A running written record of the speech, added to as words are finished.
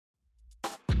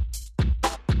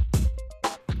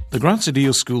The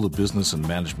Granzadio School of Business and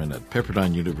Management at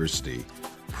Pepperdine University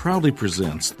proudly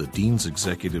presents the Dean's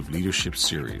Executive Leadership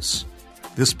Series.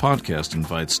 This podcast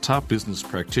invites top business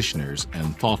practitioners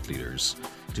and thought leaders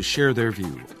to share their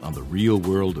view on the real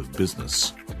world of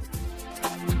business.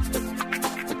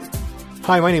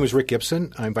 Hi, my name is Rick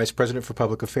Gibson. I'm Vice President for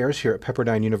Public Affairs here at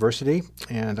Pepperdine University,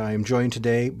 and I am joined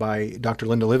today by Dr.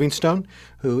 Linda Livingstone,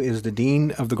 who is the Dean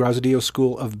of the Granzadio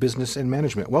School of Business and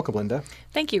Management. Welcome, Linda.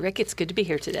 Thank you, Rick. It's good to be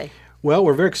here today. Well,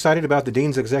 we're very excited about the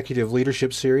Dean's Executive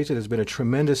Leadership Series. It has been a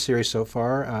tremendous series so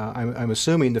far. I'm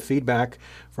assuming the feedback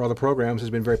for all the programs has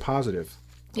been very positive.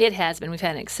 It has been. We've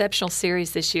had an exceptional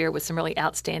series this year with some really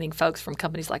outstanding folks from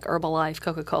companies like Herbalife,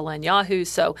 Coca-Cola, and Yahoo,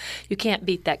 so you can't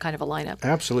beat that kind of a lineup.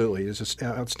 Absolutely. It's an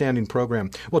outstanding program.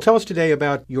 Well, tell us today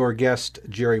about your guest,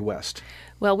 Jerry West.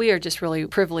 Well, we are just really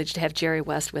privileged to have Jerry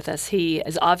West with us. He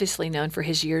is obviously known for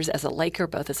his years as a Laker,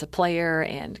 both as a player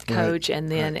and coach, and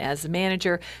then as a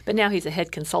manager. But now he's a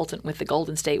head consultant with the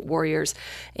Golden State Warriors.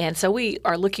 And so we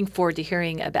are looking forward to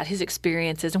hearing about his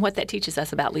experiences and what that teaches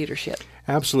us about leadership.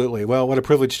 Absolutely. Well, what a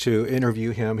privilege to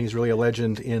interview him. He's really a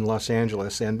legend in Los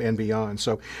Angeles and beyond.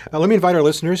 So let me invite our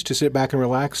listeners to sit back and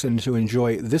relax and to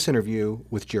enjoy this interview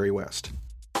with Jerry West.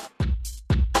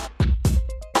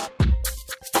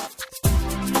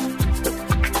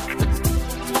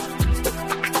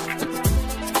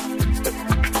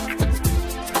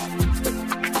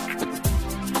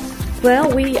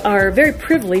 Well, we are very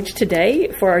privileged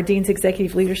today for our Dean's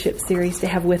Executive Leadership Series to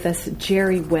have with us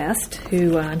Jerry West,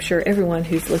 who I'm sure everyone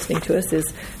who's listening to us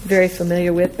is very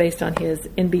familiar with based on his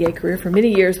NBA career for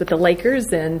many years with the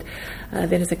Lakers and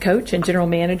then as a coach and general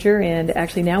manager and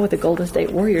actually now with the Golden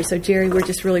State Warriors. So, Jerry, we're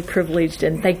just really privileged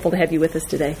and thankful to have you with us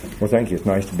today. Well, thank you. It's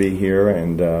nice to be here,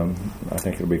 and I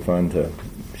think it'll be fun to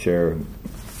share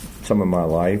some of my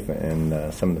life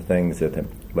and some of the things that have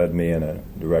led me in a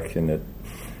direction that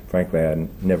frankly, I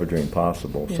never dreamed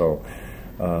possible. Yeah. So,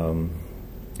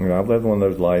 I've lived one of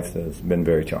those lives that's been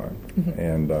very charmed,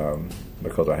 and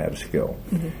because I had a skill.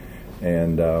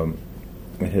 And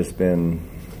it has been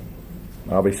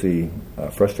obviously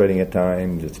frustrating at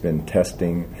times. It's been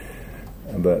testing,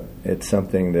 but it's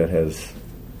something that has,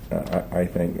 I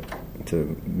think,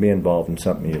 to be involved in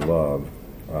something you love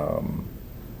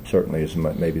certainly is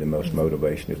maybe the most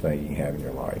motivational thing you can have in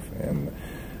your life. And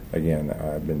again,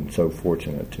 I've been so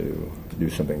fortunate to do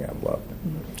something I've loved.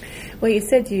 Well, you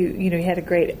said you had a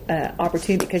great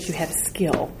opportunity because you had a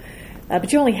skill,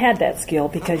 but you only had that skill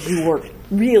because you worked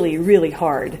really, really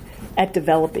hard at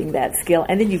developing that skill,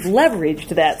 and then you've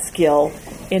leveraged that skill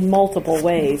in multiple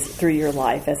ways through your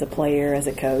life as a player, as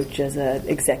a coach, as an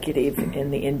executive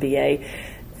in the NBA.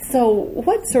 So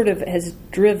what sort of has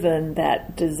driven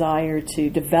that desire to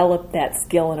develop that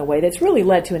skill in a way that's really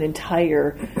led to an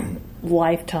entire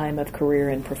lifetime of career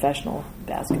in professional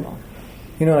basketball?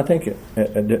 I think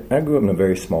I grew up in a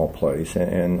very small place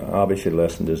and obviously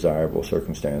less than desirable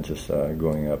circumstances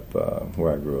growing up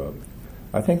where I grew up.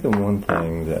 I think the one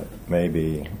thing that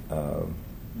maybe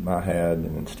I had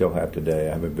and still have today,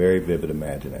 I have a very vivid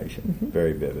imagination,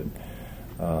 very vivid.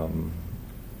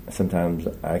 Sometimes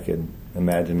I could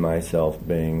imagine myself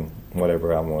being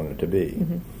whatever I wanted to be.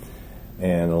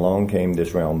 And along came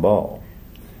this round ball.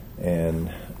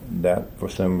 And that, for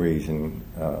some reason,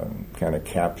 kind of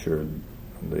captured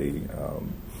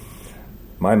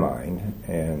my mind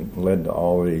and led to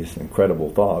all these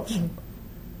incredible thoughts,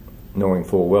 knowing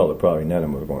full well that probably none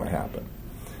of them were going to happen.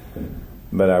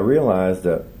 But I realized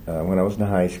that when I was in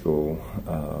high school,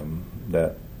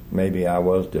 that maybe I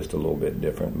was just a little bit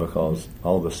different because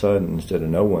all of a sudden, instead of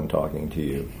no one talking to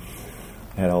you,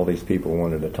 I had all these people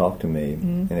wanted to talk to me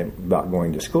about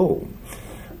going to school.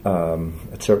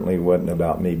 It certainly wasn't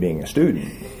about me being a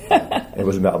student. It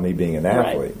was about me being an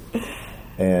athlete. Right.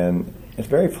 And it's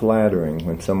very flattering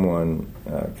when someone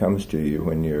comes to you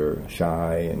when you're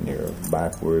shy and you're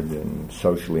backward and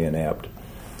socially inept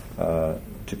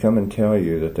to come and tell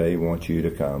you that they want you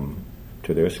to come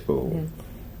to their school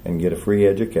and get a free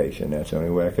education. That's the only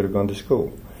way I could have gone to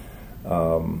school.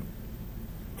 To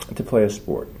play a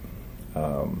sport.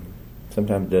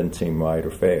 Sometimes it doesn't seem right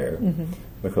or fair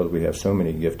because we have so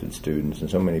many gifted students and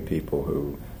so many people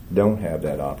who don't have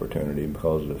that opportunity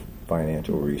because of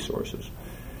financial resources.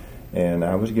 And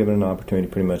I was given an opportunity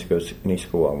to pretty much go to any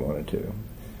school I wanted to.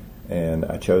 And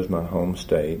I chose my home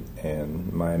state,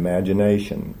 and my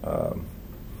imagination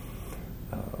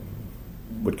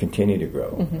would continue to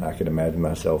grow. I could imagine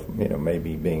myself,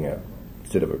 maybe being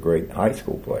instead of a great high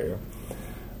school player,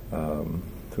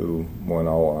 who won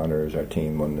all honors. Our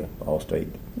team won the All-State.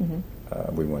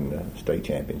 We won the state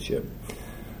championship.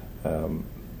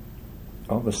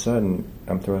 all of a sudden,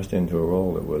 I'm thrust into a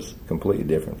role that was completely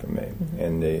different from me. Mm-hmm.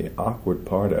 And the awkward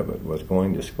part of it was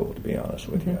going to school, to be honest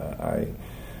with you. I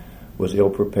was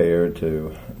ill-prepared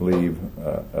to leave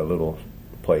a little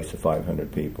place of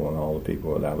 500 people and all the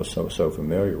people that I was so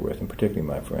familiar with, and particularly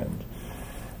my friends.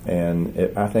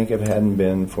 And I think if it hadn't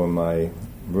been for my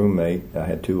roommate, I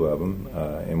had two of them,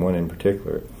 and one in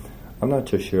particular, I'm not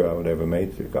too sure I would ever made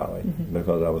it through college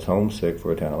because I was homesick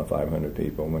for a town of 500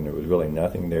 people when there was really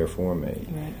nothing there for me.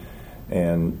 Right.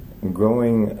 And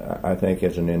growing, I think,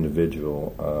 as an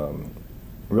individual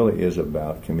really is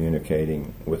about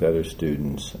communicating with other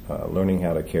students, learning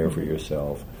how to care for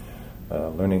yourself,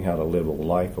 learning how to live a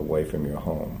life away from your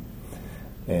home.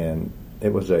 And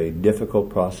it was a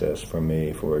difficult process for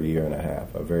me for a year and a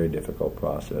half, a very difficult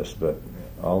process. But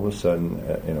all of a sudden,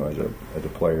 as a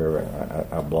player,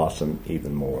 I blossomed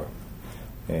even more,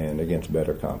 and against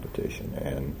better competition.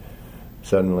 And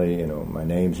suddenly, my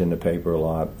name's in the paper a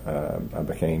lot. I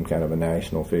became kind of a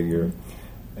national figure,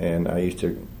 and I used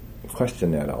to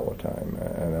question that all the time.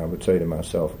 And I would say to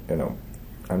myself,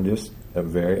 I'm just a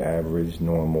very average,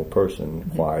 normal person,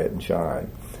 quiet and shy.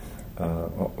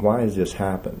 Why has this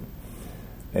happened?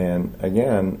 And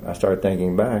again, I started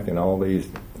thinking back, and all these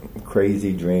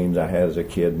crazy dreams I had as a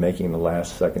kid, making the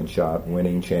last second shot,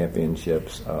 winning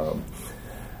championships,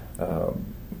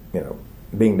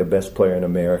 being the best player in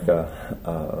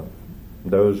America,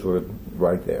 those were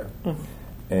right there.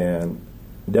 And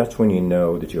that's when you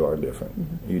know that you are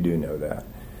different. You do know that.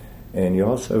 And you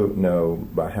also know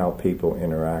by how people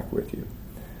interact with you.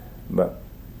 But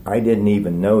I didn't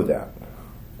even know that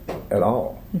at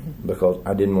all because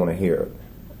I didn't want to hear it.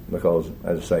 Because,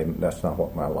 as I say, that's not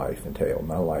what my life entailed.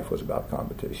 My life was about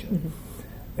competition.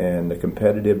 And the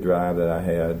competitive drive that I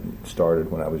had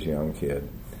started when I was a young kid.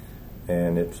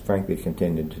 And it's frankly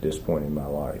continued to this point in my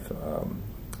life.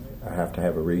 I have to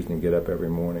have a reason to get up every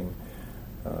morning.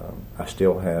 I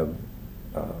still have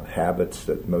habits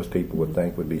that most people would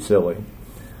think would be silly.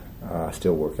 I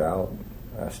still work out.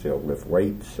 I still lift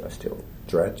weights. I still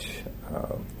stretch.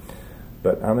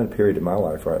 But I'm in a period of my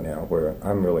life right now where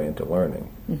I'm really into learning.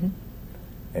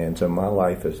 And so my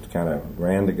life has kind of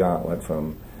ran the gauntlet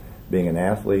from being an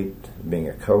athlete, being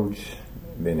a coach,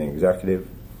 being an executive,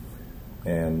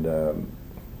 and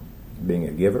being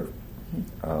a giver,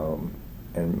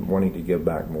 and wanting to give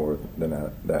back more than I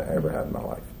ever had in my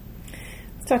life.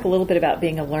 Let's talk a little bit about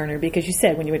being a learner, because you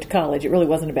said when you went to college it really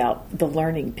wasn't about the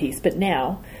learning piece. But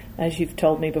now, as you've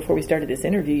told me before we started this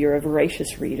interview, you're a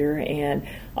voracious reader, and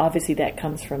obviously that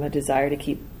comes from a desire to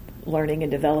keep learning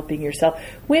and developing yourself.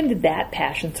 When did that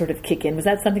passion sort of kick in? Was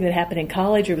that something that happened in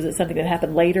college, or was it something that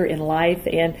happened later in life?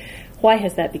 And why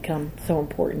has that become so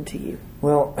important to you?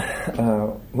 Well,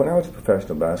 when I was a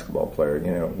professional basketball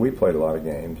player, we played a lot of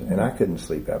games, and I couldn't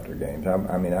sleep after games.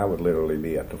 I mean, I would literally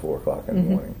be up to 4 o'clock in the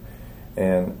morning.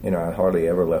 And, I hardly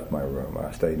ever left my room.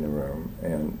 I stayed in the room.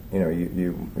 And,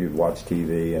 you'd watch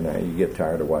TV, and you get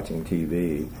tired of watching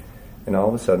TV. And all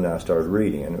of a sudden I started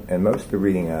reading. And most of the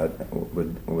reading I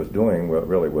was doing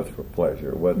really was for pleasure.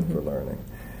 It wasn't for learning.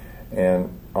 And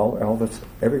all this,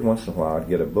 every once in a while I'd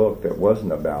get a book that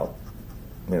wasn't about,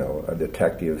 a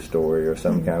detective story or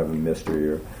some kind of a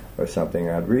mystery or something.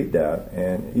 I'd read that,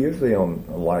 and usually on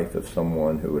the life of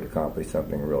someone who would accomplish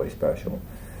something really special.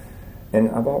 And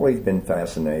I've always been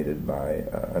fascinated by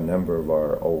a number of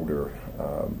our older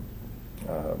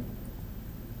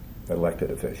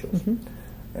elected officials.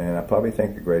 And I probably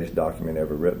think the greatest document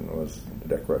ever written was the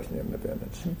Declaration of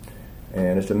Independence.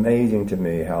 And it's amazing to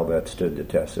me how that stood the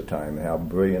test of time and how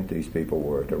brilliant these people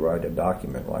were to write a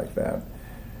document like that.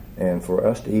 And for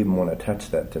us to even want to touch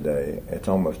that today, it's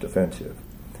almost offensive.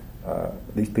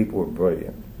 These people were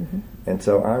brilliant. And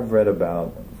so I've read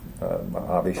about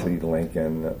obviously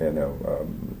Lincoln,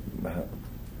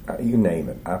 you name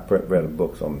it. I've read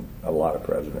books on a lot of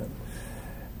presidents.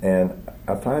 And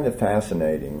I find it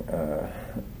fascinating,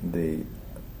 the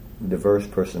diverse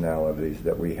personalities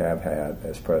that we have had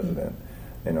as president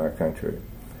in our country.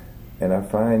 And I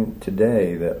find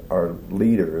today that our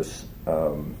leaders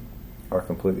are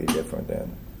completely different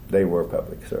than they were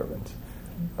public servants.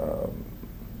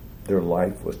 Their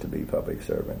life was to be public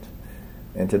servants.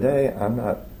 And today I'm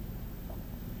not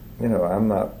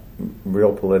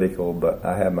real political, but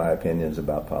I have my opinions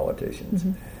about politicians.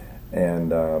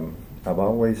 And I've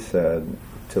always said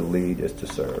to lead is to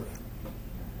serve.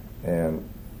 And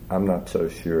I'm not so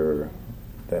sure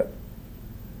that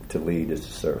to lead is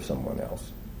to serve someone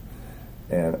else.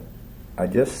 And I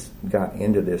just got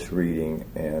into this reading,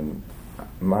 and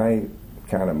my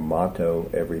kind of motto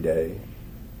every day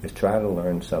is try to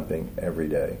learn something every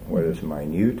day, whether it's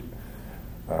minute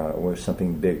or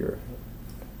something bigger.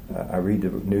 I read the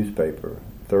newspaper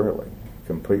thoroughly,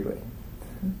 completely.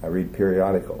 I read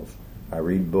periodicals. I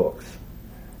read books.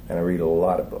 And I read a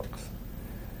lot of books.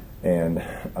 And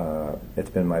it's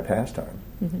been my pastime.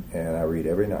 And I read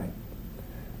every night.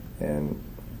 And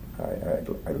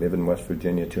I live in West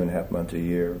Virginia 2.5 months a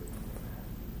year.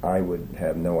 I would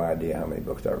have no idea how many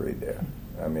books I read there.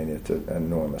 I mean, it's an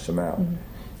enormous amount.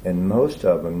 And most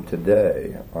of them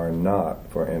today are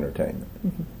not for entertainment.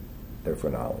 They're for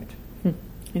knowledge.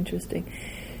 Interesting.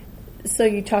 So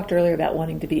you talked earlier about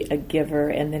wanting to be a giver,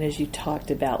 and then as you talked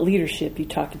about leadership, you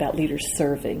talked about leaders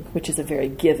serving, which is a very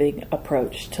giving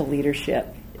approach to leadership.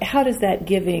 How does that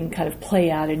giving kind of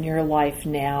play out in your life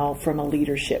now from a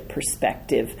leadership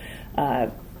perspective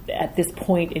at this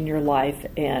point in your life,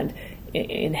 and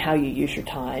in how you use your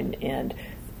time, and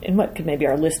what could maybe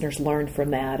our listeners learn from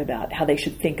that about how they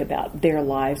should think about their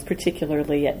lives,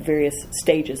 particularly at various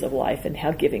stages of life, and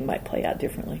how giving might play out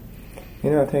differently? You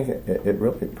know, I think it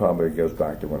really probably goes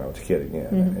back to when I was a kid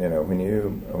again. You know,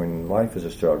 when life is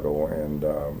a struggle and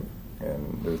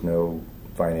there's no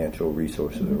financial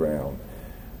resources around,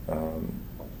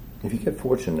 if you get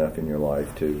fortunate enough in your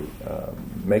life to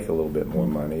make a little bit more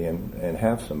money and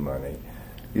have some money,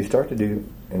 you start to do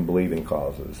and believe in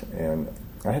causes. And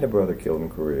I had a brother killed in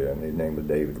Korea, and his name was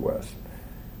David West.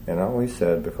 And I always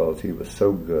said, because he was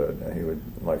so good, he was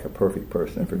like a perfect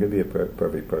person. If he could be a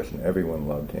perfect person, everyone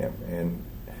loved him. And,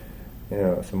 you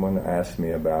know, someone asked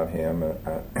me about him,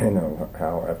 you know,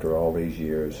 how after all these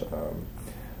years,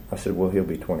 I said, well, he'll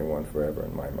be 21 forever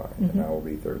in my mind, and I will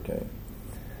be 13.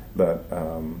 But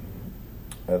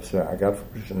I got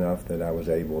fortunate enough that I was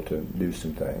able to do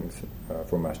some things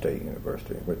for my state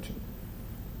university, which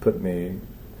put me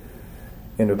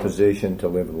in a position to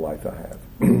live the life I have.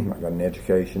 I got an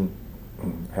education,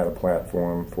 had a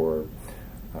platform for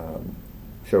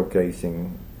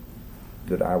showcasing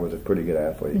that I was a pretty good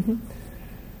athlete.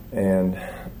 And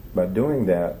by doing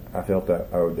that, I felt that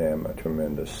I owed them a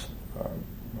tremendous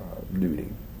duty.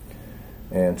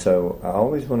 And so I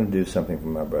always want to do something for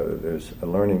my brother. There's a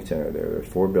learning center there. There's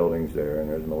 4 buildings there, and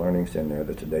there's a learning center there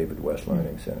that's a David West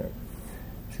Learning Center.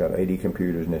 It's got 80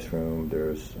 computers in this room.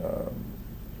 There's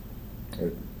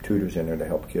tutors in there to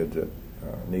help kids that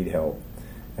need help.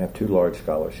 I have 2 large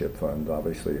scholarship funds,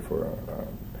 obviously, for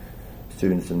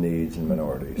students in needs and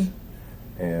minorities.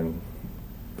 And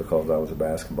because I was a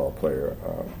basketball player,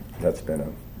 that's been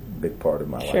a big part of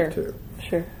my life, too.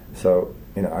 Sure. So,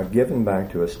 you know, I've given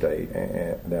back to a state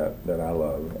that I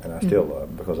love, and I still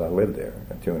love, because I live there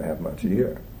 2.5 months a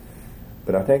year.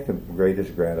 But I think the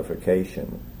greatest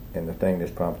gratification and the thing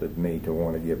that's prompted me to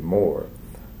want to give more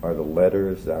are the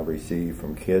letters that I receive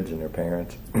from kids and their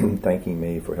parents thanking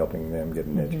me for helping them get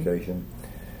an education.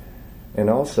 And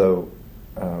also,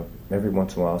 every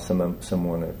once in a while,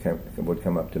 someone would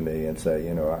come up to me and say,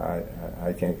 you know,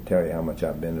 I can't tell you how much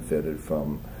I've benefited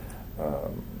from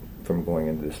going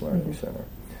into this learning center.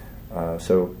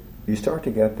 So you start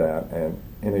to get that, and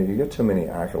you know, you get so many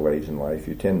accolades in life,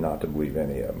 you tend not to believe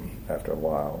any of them after a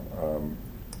while.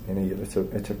 You know,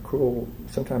 it's a cruel.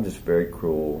 Sometimes it's very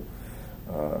cruel.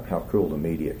 How cruel the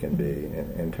media can be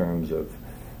in terms of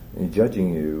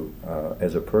judging you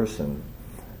as a person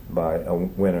by a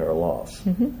win or a loss.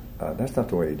 That's not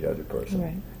the way you judge a person.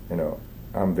 Right. You know,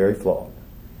 I'm very flawed,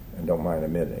 and don't mind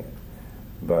admitting it.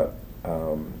 But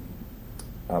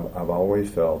I've always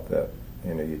felt that,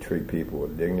 you know, you treat people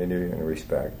with dignity and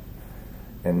respect.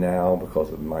 And now,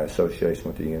 because of my association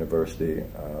with the university,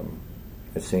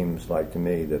 it seems like to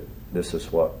me that this is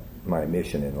what my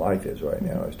mission in life is right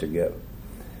now, is to give.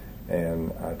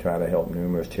 And I try to help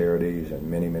numerous charities in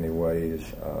many, many ways.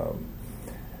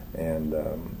 And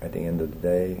at the end of the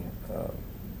day,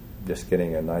 just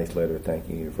getting a nice letter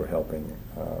thanking you for helping,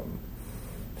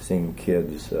 seeing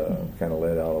kids kind of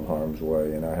led out of harm's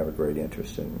way. And I have a great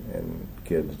interest in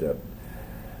kids that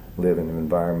live in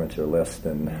environments that are less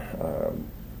than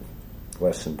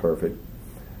perfect,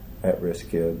 at-risk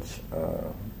kids.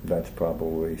 That's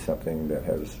probably something that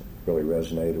has really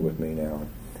resonated with me now.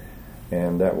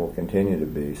 And that will continue to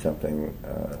be something,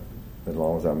 as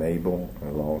long as I'm able,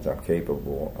 and as long as I'm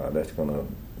capable, that's going to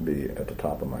be at the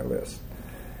top of my list.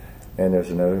 And there's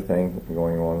another thing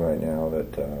going on right now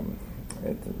that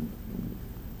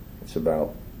it's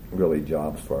about really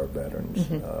jobs for our veterans.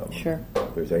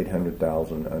 There's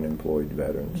 800,000 unemployed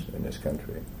veterans in this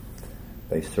country.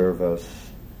 They serve us,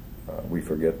 we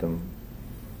forget them,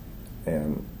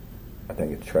 and I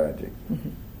think it's tragic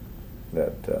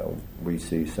that we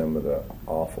see some of the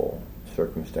awful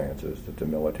circumstances that the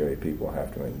military people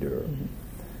have to endure.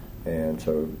 And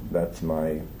so that's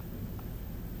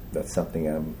something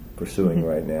I'm pursuing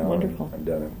right now. Wonderful. I've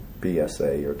done a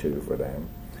PSA or 2 for them.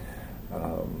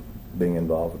 being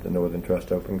involved with the Northern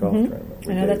Trust Open Golf Tournament.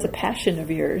 I know that's a passion of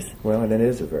yours. Well, and it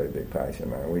is a very big passion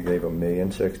of mine. We gave $1.6 million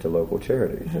to local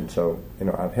charities. And so,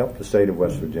 I've helped the state of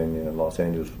West Virginia, and Los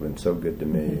Angeles has been so good to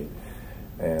me.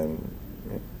 And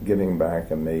giving back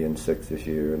 $1.6 million this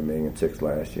year, and $1.6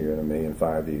 million last year, and $1.5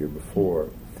 million the year before,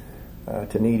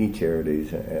 to needy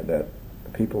charities that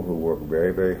people who work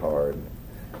very, very hard,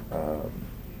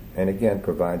 and again,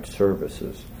 provide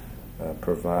services,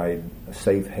 provide a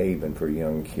safe haven for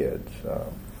young kids.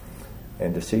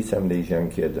 And to see some of these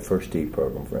young kids, the First Tee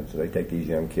program, for instance, they take these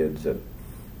young kids that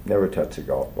never touched a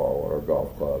golf ball or a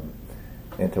golf club,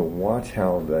 and to watch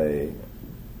how they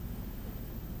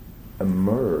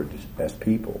emerge as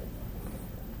people,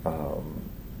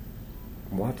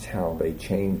 watch how they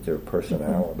change their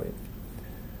personality.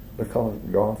 Because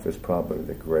golf is probably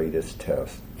the greatest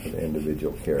test of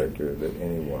individual character that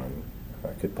anyone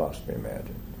could possibly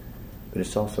imagine. But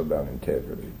it's also about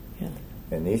integrity. Yeah.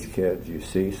 And these kids, you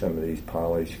see some of these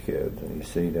polished kids, and you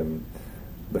see them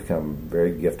become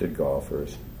very gifted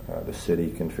golfers. The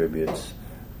city contributes.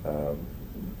 A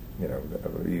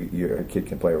kid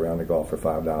can play around the golf for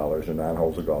 $5, or 9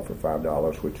 holes of golf for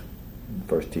 $5, which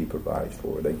First Tee provides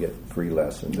for. They get free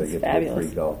lessons. They get free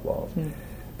golf balls. Mm.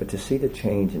 But to see the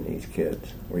change in these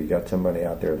kids, where you got somebody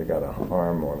out there that got a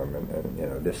harm on them,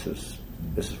 and this is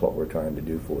what we're trying to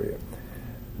do for you.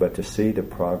 But to see the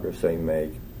progress they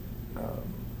make,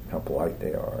 how polite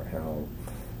they are,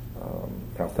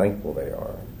 how thankful they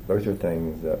are, those are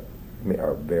things that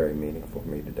are very meaningful for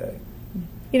me today.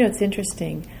 It's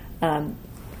interesting.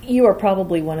 You are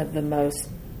probably one of the most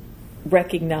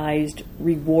recognized,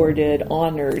 rewarded,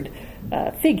 honored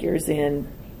figures in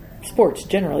sports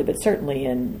generally, but certainly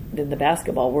in the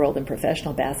basketball world and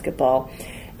professional basketball.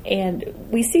 And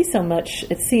we see so much,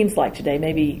 it seems like today,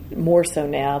 maybe more so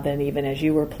now than even as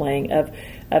you were playing, of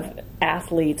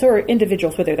athletes or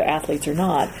individuals, whether they're athletes or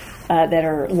not, that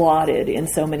are lauded in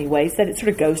so many ways that it sort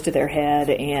of goes to their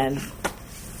head and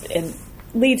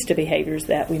leads to behaviors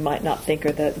that we might not think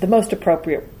are the most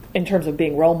appropriate in terms of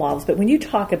being role models. But when you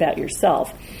talk about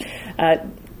yourself,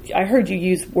 I heard you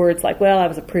use words like, well, I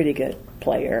was a pretty good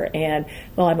player, and,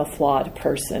 well, I'm a flawed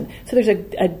person. So there's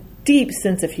a deep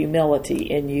sense of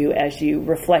humility in you as you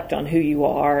reflect on who you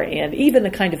are, and even the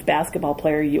kind of basketball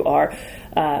player you are,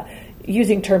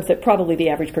 using terms that probably the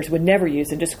average person would never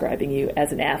use in describing you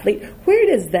as an athlete. Where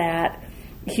does that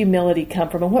humility come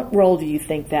from, and what role do you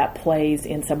think that plays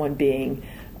in someone being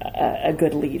a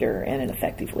good leader and an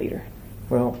effective leader?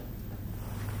 Well,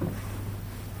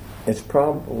 it's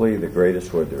probably the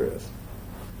greatest word there is.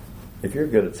 If you're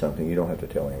good at something, you don't have to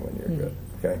tell anyone you're good,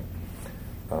 okay?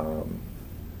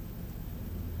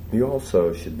 You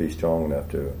also should be strong enough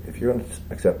to, if you're going to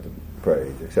accept the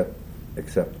praise,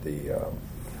 accept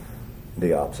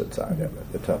the opposite side of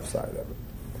it, the tough side of it.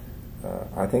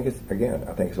 I think it's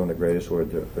one of the greatest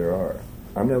words that there are.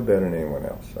 I'm no better than anyone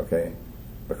else, okay?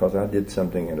 Because I did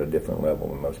something at a different level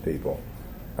than most people.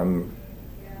 I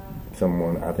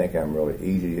think I'm really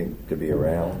easy to be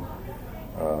around.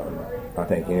 I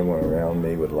think anyone around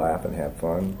me would laugh and have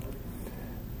fun.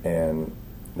 And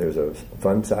there's a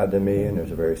fun side to me, and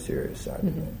there's a very serious side to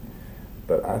me.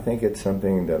 But I think it's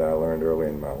something that I learned early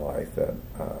in my life, that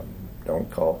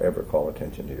don't ever call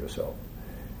attention to yourself.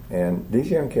 And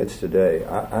these young kids today,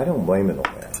 I don't blame it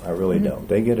on that. I really don't.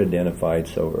 They get identified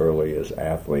so early as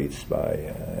athletes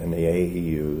and the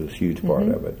AAU is a huge part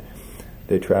of it.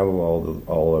 They travel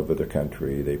all over the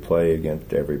country. They play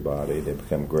against everybody. They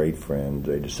become great friends.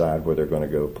 They decide where they're going to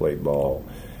go play ball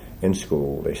in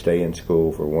school. They stay in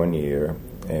school for 1 year,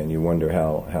 and you wonder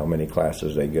how many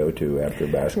classes they go to after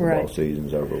basketball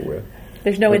season's over with.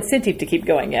 There's no incentive to keep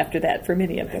going after that for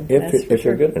many of them. If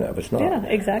you're good enough, it's not. Yeah,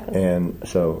 exactly. And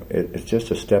so it's just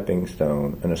a stepping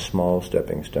stone, and a small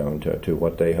stepping stone to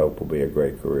what they hope will be a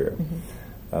great career.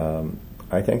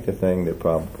 I think the thing that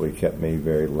probably kept me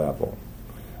very level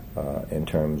in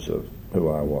terms of who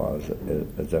I was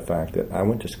is the fact that I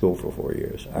went to school for 4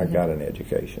 years. I got an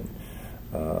education.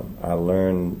 I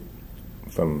learned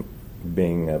from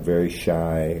being a very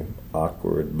shy,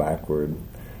 awkward, backward,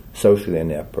 socially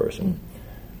inept person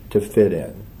to fit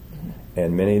in.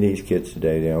 And many of these kids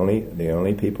today, the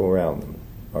only people around them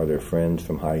are their friends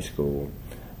from high school,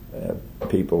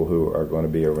 people who are going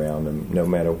to be around them no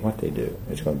matter what they do.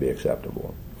 It's going to be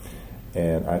acceptable.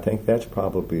 And I think that's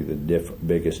probably the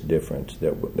biggest difference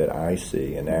that I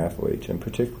see in athletes, and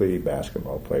particularly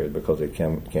basketball players, because they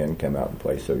can come out and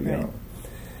play so young. Right.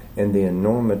 And the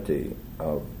enormity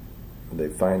of the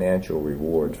financial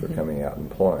rewards for coming out and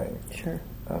playing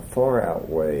far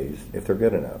outweighs, if they're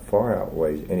good enough,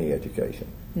 any education.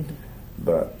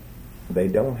 But they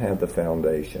don't have the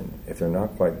foundation. If they're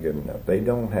not quite good enough, they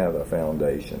don't have a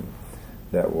foundation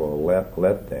that will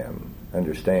let them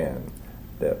understand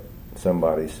that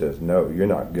somebody says, no, you're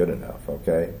not good enough,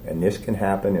 okay? And this can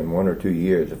happen in 1 or 2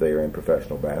 years if they are in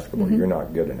professional basketball. You're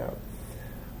not good enough.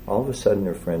 All of a sudden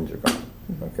their friends are gone,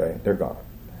 okay? They're gone.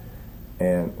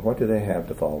 And what do they have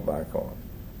to fall back on?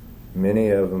 Many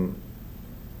of them,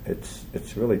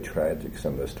 it's really tragic,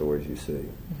 some of the stories you see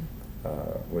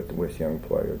with young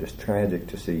players. It's tragic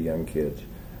to see young kids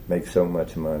make so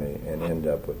much money and end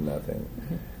up with nothing,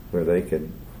 where they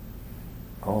could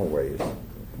always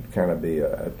kind of be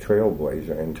a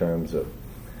trailblazer in terms of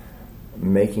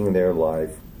making their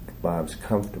lives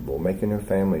comfortable, making their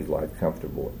family's life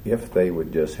comfortable, if they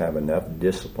would just have enough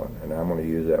discipline. And I'm going to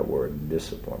use that word,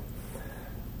 discipline.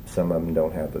 Some of them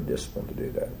don't have the discipline to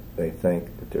do that. They think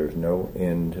that there's no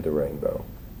end to the rainbow,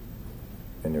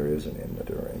 and there is an end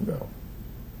to the rainbow.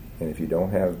 And if you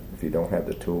don't have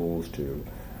the tools to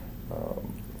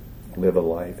live a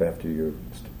life after you're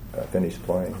finished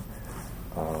playing,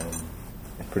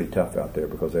 it's pretty tough out there,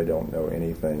 because they don't know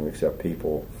anything except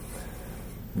people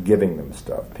giving them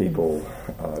stuff, people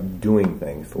doing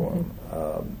things for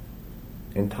them.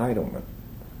 Entitlement.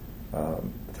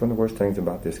 It's one of the worst things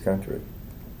about this country.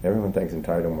 Everyone thinks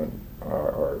entitlement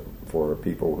are for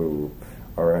people who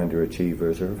are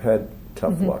underachievers or have had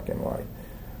tough luck in life.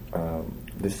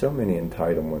 There's so many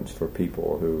entitlements for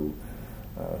people who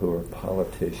are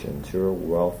politicians, who are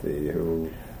wealthy,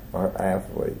 who are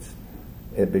athletes.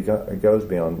 It goes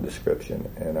beyond description,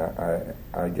 and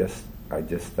I just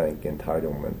think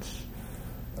entitlements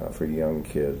for young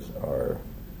kids are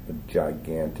a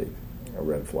gigantic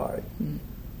red flag.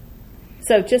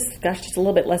 So just a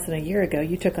little bit less than a year ago,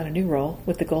 you took on a new role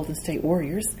with the Golden State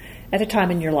Warriors at a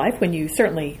time in your life when you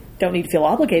certainly don't need to feel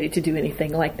obligated to do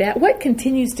anything like that. What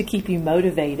continues to keep you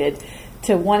motivated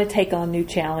to want to take on new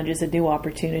challenges and new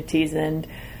opportunities and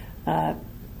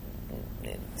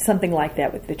something like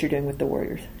that you're doing with the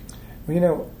Warriors?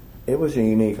 Well, it was a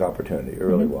unique opportunity. It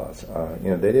really was.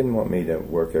 They didn't want me to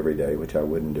work every day, which I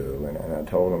wouldn't do, and I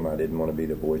told them I didn't want to be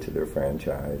the voice of their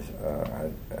franchise.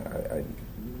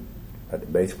 I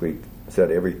basically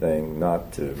said everything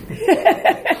not to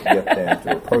get them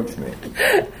to approach me.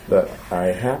 But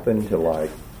I happen to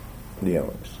like the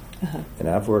owners. And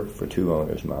I've worked for 2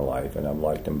 owners in my life, and I've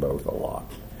liked them both a lot.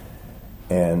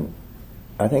 And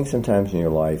I think sometimes in your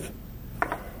life,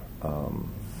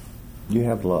 you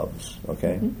have loves,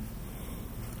 okay?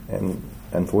 And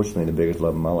unfortunately, the biggest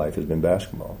love of my life has been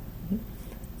basketball.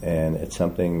 And it's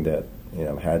something that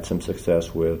I've had some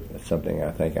success with. It's something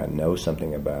I think I know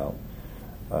something about.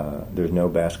 There's no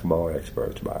basketball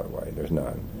experts, by the way. There's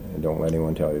none. And don't let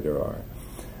anyone tell you there are.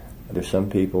 There's some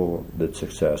people that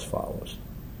success follows.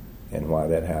 And why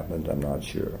that happens, I'm not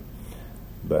sure.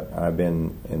 But I've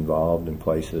been involved in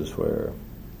places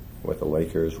with the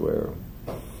Lakers, where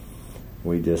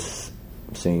we just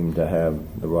seem to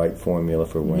have the right formula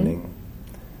for winning.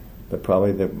 But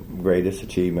probably the greatest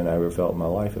achievement I ever felt in my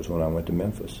life is when I went to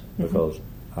Memphis, because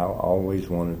I always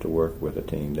wanted to work with a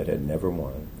team that had never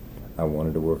won. I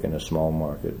wanted to work in a small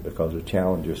market because the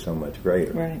challenge is so much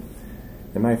greater. Right.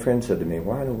 And my friend said to me,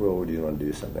 why in the world would you want to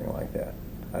do something like that?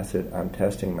 I said, I'm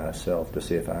testing myself to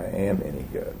see if I am any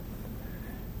good.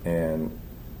 And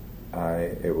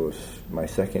it was my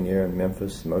second year in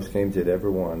Memphis. Most games I'd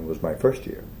ever won was my first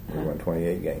year. We won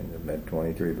 28 games. I'd been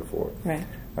 23 before. Right.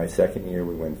 My second year,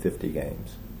 we won 50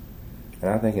 games. And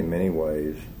I think in many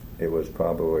ways, it was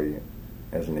probably,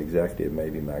 as an executive,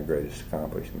 maybe my greatest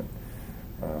accomplishment.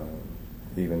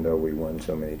 Even though we won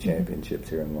so many championships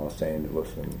here in Los Angeles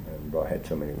and had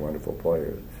so many wonderful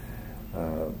players,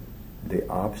 the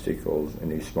obstacles in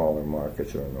these smaller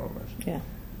markets are enormous. Yeah.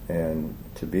 And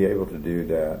to be able to do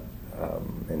that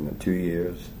in the 2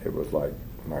 years, it was like,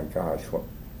 my gosh,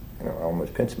 I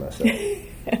almost pinched myself.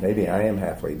 Maybe I am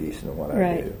halfway decent at what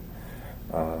I do.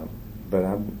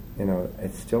 But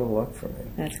it's still a luck for me.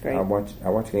 That's great. I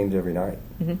watch games every night.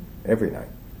 Every night.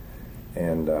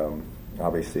 And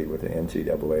obviously with the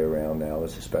NCAA around now,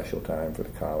 it's a special time for the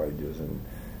colleges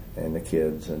and the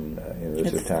kids, and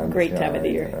it's a time. Great time of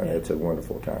the year. It's a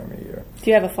wonderful time of year. Do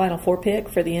you have a Final Four pick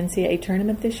for the NCAA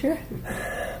tournament this year?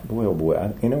 Boy,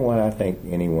 you know what? I think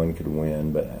anyone could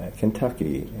win, but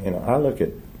Kentucky. I look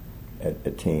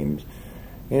at teams.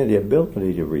 The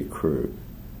ability to recruit.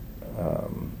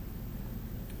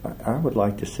 I would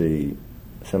like to see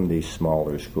some of these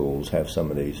smaller schools have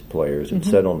some of these players and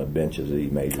sit on the benches of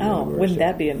these major universities. Wouldn't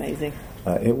that be amazing?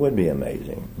 It would be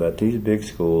amazing. But these big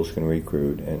schools can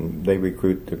recruit, and they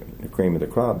recruit the cream of the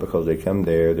crop because they come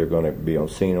there, they're going to be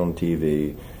seen on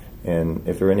TV, and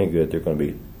if they're any good, they're going to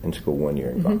be in school 1 year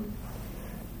and gone.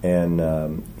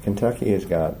 And Kentucky has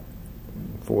got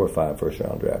 4 or 5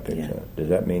 first-round draft picks in it. Does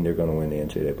that mean they're going to win the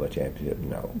NCAA championship?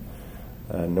 No.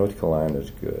 North Carolina is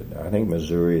good. I think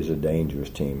Missouri is a dangerous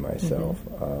team myself.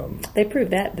 They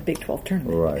proved that in the Big 12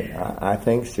 tournament. Right. I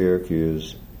think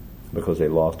Syracuse, because they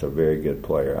lost a very good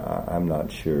player, I'm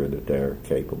not sure that they're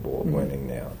capable of winning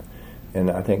now. And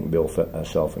I think Bill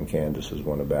Self in Kansas is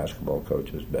one of basketball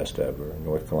coaches' best ever.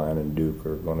 North Carolina and Duke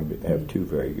are going to have 2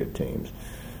 very good teams.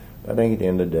 I think at the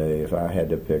end of the day, if I had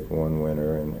to pick one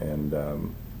winner,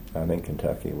 and I think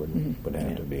Kentucky would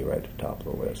have to be right at the top of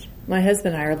the list. My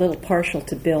husband and I are a little partial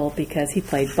to Bill because he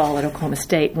played ball at Oklahoma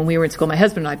State. When we were in school, my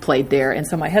husband and I played there, and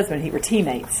so my husband and he were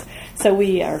teammates. So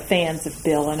we are fans of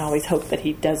Bill and always hope that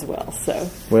he does well.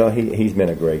 Well, he's been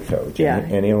a great coach. Yeah.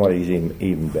 And you know what? He's an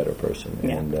even better person.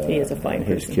 Yeah, and, he is a fine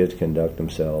person. His kids conduct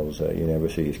themselves. You never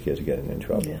see his kids getting in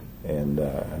trouble. Yeah. And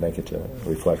I think it's a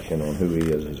reflection on who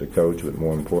he is as a coach, but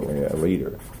more importantly, a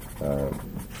leader.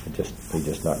 He's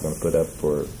just not going to put up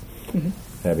for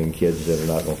having kids that are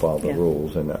not going to follow the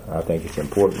rules. And I think it's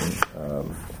important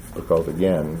because,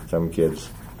 again, some kids,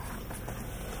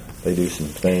 they do some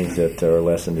things that are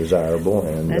less than desirable.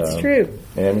 And that's true.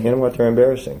 And you know what? They're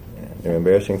embarrassing. They're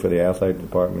embarrassing for the athletic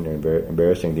department. They're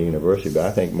embarrassing the university. But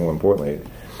I think more importantly,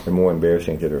 they're more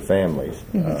embarrassing to their families.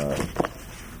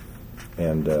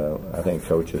 And I think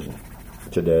coaches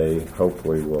today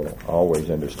hopefully will always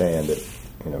understand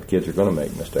that kids are going to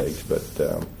make mistakes, but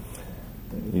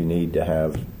you need to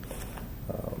have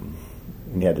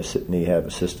you have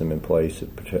a system in place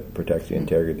that protects the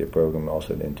integrity of the program and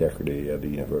also the integrity of the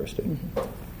university.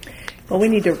 Well, we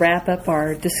need to wrap up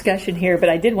our discussion here, but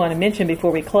I did want to mention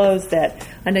before we close that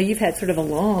I know you've had sort of a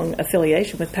long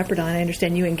affiliation with Pepperdine. I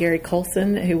understand you and Gary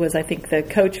Colson, who was, I think, the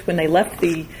coach when they left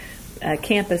the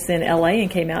campus in L.A. and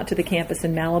came out to the campus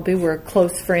in Malibu, were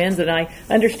close friends, and I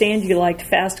understand you liked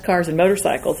fast cars and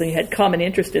motorcycles, and you had common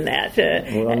interest in that.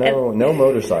 No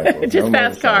motorcycles. Just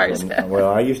fast cars. Well,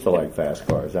 I used to like fast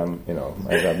cars.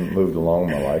 As I've moved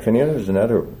along my life. And there's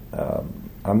another.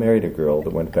 I married a girl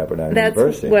that went to Pepperdine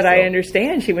University. That's what I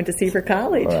understand. She went to see for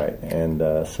college. Right. And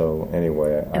so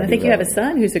anyway. And I think you have a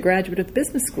son who's a graduate of the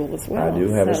business school as well. I do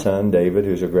have a son, David,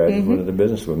 who's a graduate of the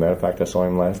business school. Matter of fact, I saw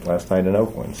him last night in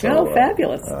Oakland. So,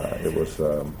 fabulous. It was.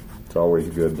 It's always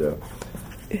good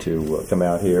to come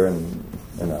out here. And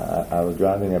I was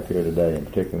driving up here today, and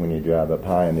particularly when you drive up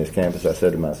high on this campus, I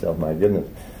said to myself, my goodness,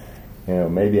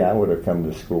 maybe I would have come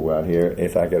to school out here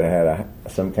if I could have had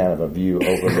some kind of a view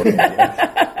overlooking this.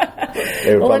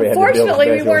 Well,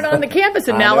 unfortunately, we weren't on the campus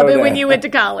in Malibu when you went to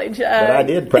college. But I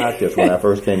did practice when I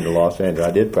first came to Los Angeles.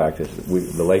 I did practice.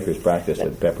 The Lakers practiced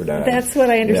at Pepperdine. That's what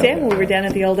I understand when we were down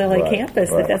at the old LA campus,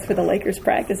 that's where the Lakers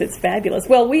practice. It's fabulous.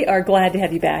 Well, we are glad to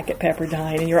have you back at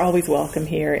Pepperdine, and you're always welcome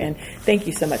here. And thank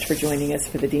you so much for joining us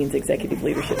for the Dean's Executive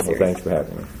Leadership Series. Well, thanks for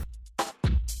having me.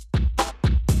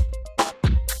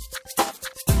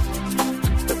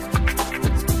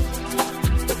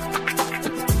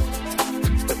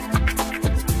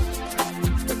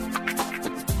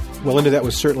 Well, Linda, that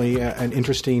was certainly an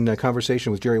interesting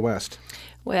conversation with Jerry West.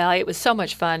 Well, it was so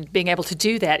much fun being able to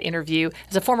do that interview.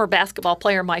 As a former basketball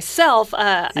player myself,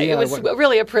 it was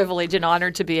really a privilege and honor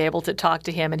to be able to talk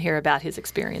to him and hear about his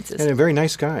experiences. And a very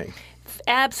nice guy.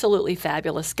 Absolutely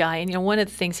fabulous guy. And, one of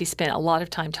the things he spent a lot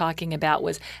of time talking about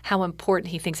was how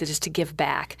important he thinks it is to give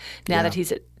back now that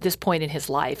he's at this point in his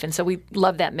life. And so we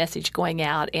love that message going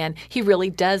out, and he really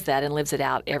does that and lives it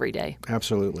out every day.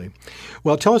 Absolutely.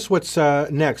 Well, tell us what's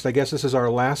next. I guess this is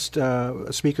our last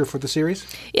speaker for the series?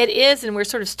 It is, and we're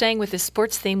sort of staying with this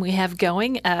sports theme we have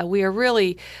going. We are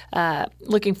really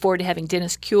looking forward to having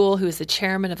Dennis Kuehl, who is the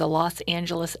chairman of the Los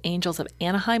Angeles Angels of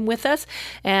Anaheim, with us.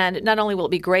 And not only will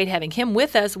it be great having him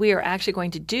with us, we are actually going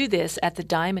to do this at the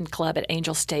Diamond Club at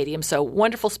Angel Stadium. So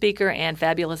wonderful speaker and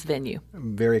fabulous venue.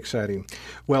 Very exciting.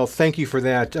 Well, thank you for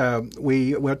that.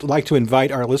 We would like to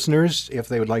invite our listeners, if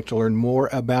they would like to learn more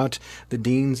about the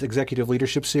Dean's Executive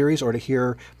Leadership Series or to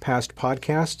hear past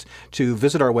podcasts, to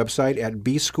visit our website at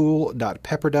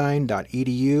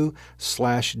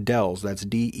bschool.pepperdine.edu/DELS. That's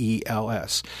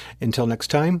DELS. Until next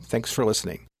time, thanks for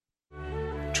listening.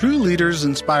 True leaders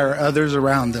inspire others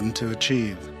around them to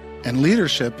achieve, and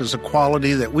leadership is a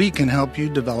quality that we can help you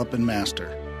develop and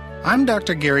master. I'm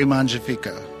Dr. Gary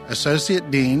Mangiafico, Associate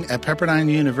Dean at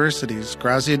Pepperdine University's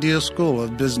Grazia Diaz School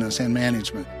of Business and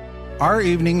Management. Our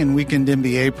evening and weekend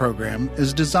MBA program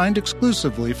is designed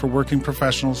exclusively for working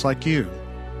professionals like you.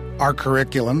 Our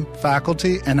curriculum,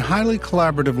 faculty, and highly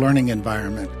collaborative learning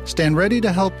environment stand ready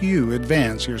to help you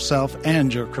advance yourself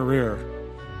and your career.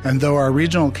 And though our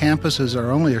regional campuses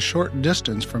are only a short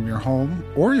distance from your home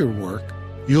or your work,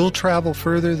 you'll travel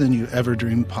further than you ever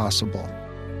dreamed possible.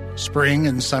 Spring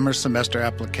and summer semester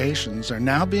applications are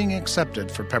now being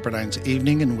accepted for Pepperdine's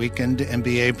evening and weekend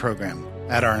MBA program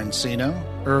at our Encino,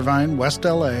 Irvine, West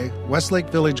LA, Westlake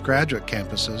Village graduate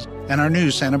campuses, and our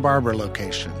new Santa Barbara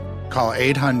location. Call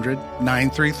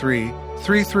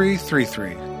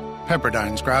 800-933-3333.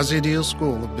 Pepperdine's Graziadillo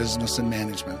School of Business and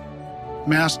Management.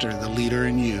 Master the leader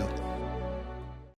in you.